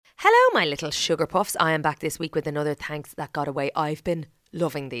my little sugar puffs, I am back this week with another Thanks That Got Away. I've been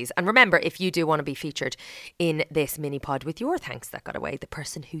loving these. And remember, if you do want to be featured in this mini pod with your Thanks That Got Away, the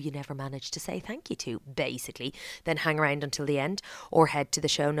person who you never managed to say thank you to, basically, then hang around until the end or head to the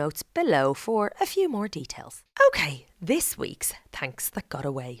show notes below for a few more details. Okay, this week's Thanks That Got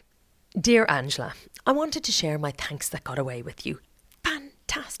Away. Dear Angela, I wanted to share my Thanks That Got Away with you.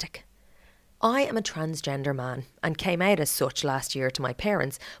 Fantastic. I am a transgender man and came out as such last year to my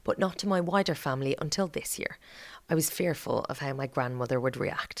parents, but not to my wider family until this year. I was fearful of how my grandmother would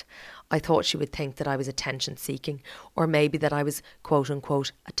react. I thought she would think that I was attention seeking, or maybe that I was quote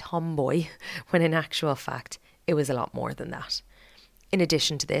unquote a tomboy, when in actual fact it was a lot more than that. In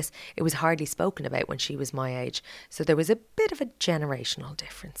addition to this, it was hardly spoken about when she was my age, so there was a bit of a generational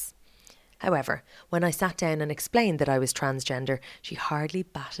difference. However, when I sat down and explained that I was transgender, she hardly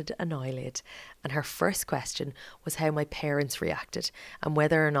batted an eyelid, and her first question was how my parents reacted and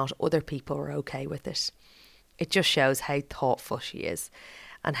whether or not other people were okay with it. It just shows how thoughtful she is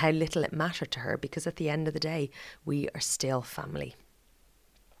and how little it mattered to her, because at the end of the day, we are still family.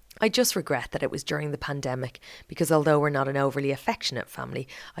 I just regret that it was during the pandemic, because although we're not an overly affectionate family,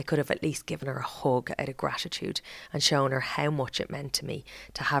 I could have at least given her a hug out of gratitude and shown her how much it meant to me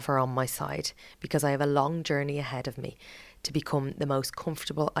to have her on my side, because I have a long journey ahead of me to become the most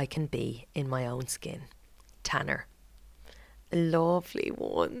comfortable I can be in my own skin. Tanner. A lovely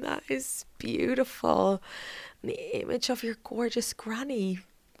one. That is beautiful. The image of your gorgeous granny,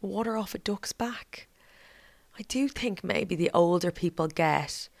 water off a duck's back. I do think maybe the older people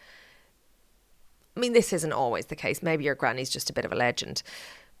get... I mean, this isn't always the case. Maybe your granny's just a bit of a legend.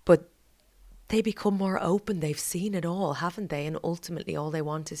 But they become more open. They've seen it all, haven't they? And ultimately all they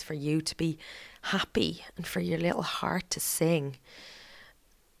want is for you to be happy and for your little heart to sing.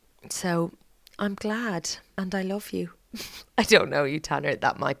 So I'm glad and I love you. I don't know you, Tanner.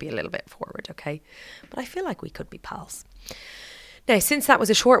 That might be a little bit forward, okay? But I feel like we could be pals. Now, since that was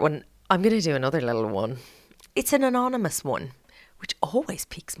a short one, I'm going to do another little one. It's an anonymous one, which always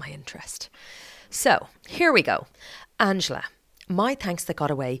piques my interest. So, here we go. Angela, my thanks that got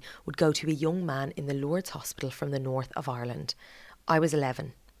away would go to a young man in the Lourdes Hospital from the north of Ireland. I was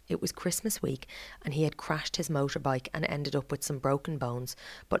 11. It was Christmas week and he had crashed his motorbike and ended up with some broken bones,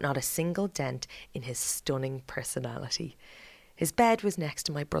 but not a single dent in his stunning personality. His bed was next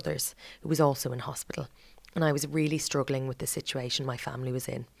to my brother's, who was also in hospital, and I was really struggling with the situation my family was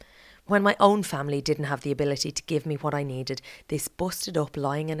in. When my own family didn't have the ability to give me what I needed, this busted up,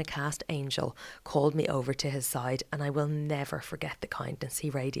 lying in a cast angel called me over to his side, and I will never forget the kindness he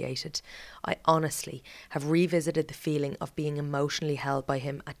radiated. I honestly have revisited the feeling of being emotionally held by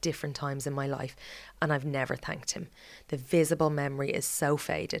him at different times in my life, and I've never thanked him. The visible memory is so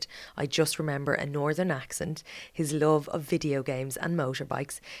faded. I just remember a northern accent, his love of video games and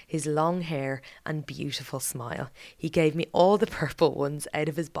motorbikes, his long hair and beautiful smile. He gave me all the purple ones out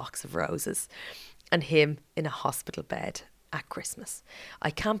of his box of roses, and him in a hospital bed at Christmas. I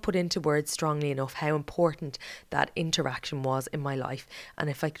can't put into words strongly enough how important that interaction was in my life, and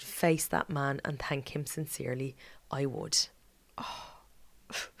if I could face that man and thank him sincerely, I would. Oh,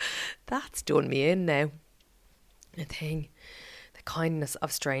 that's done me in now. The kindness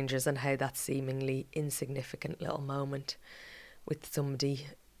of strangers and how that seemingly insignificant little moment with somebody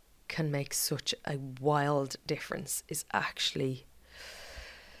can make such a wild difference is actually...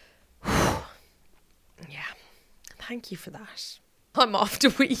 Yeah, thank you for that. I'm off to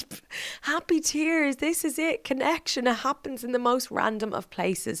weep. Happy tears. This is it. Connection. It happens in the most random of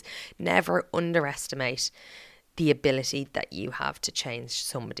places. Never underestimate the ability that you have to change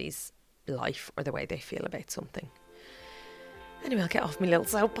somebody's life or the way they feel about something. Anyway, I'll get off my little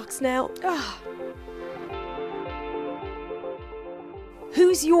soapbox now.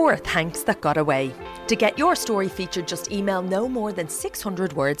 Who's your thanks that got away? To get your story featured, just email no more than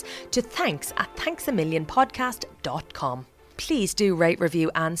 600 words to thanks@thanksamillionpodcast.com. Please do rate, review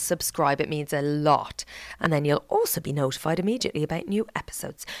and subscribe. It means a lot. And then you'll also be notified immediately about new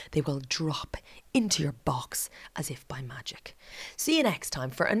episodes. They will drop into your box as if by magic. See you next time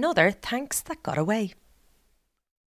for another Thanks That Got Away.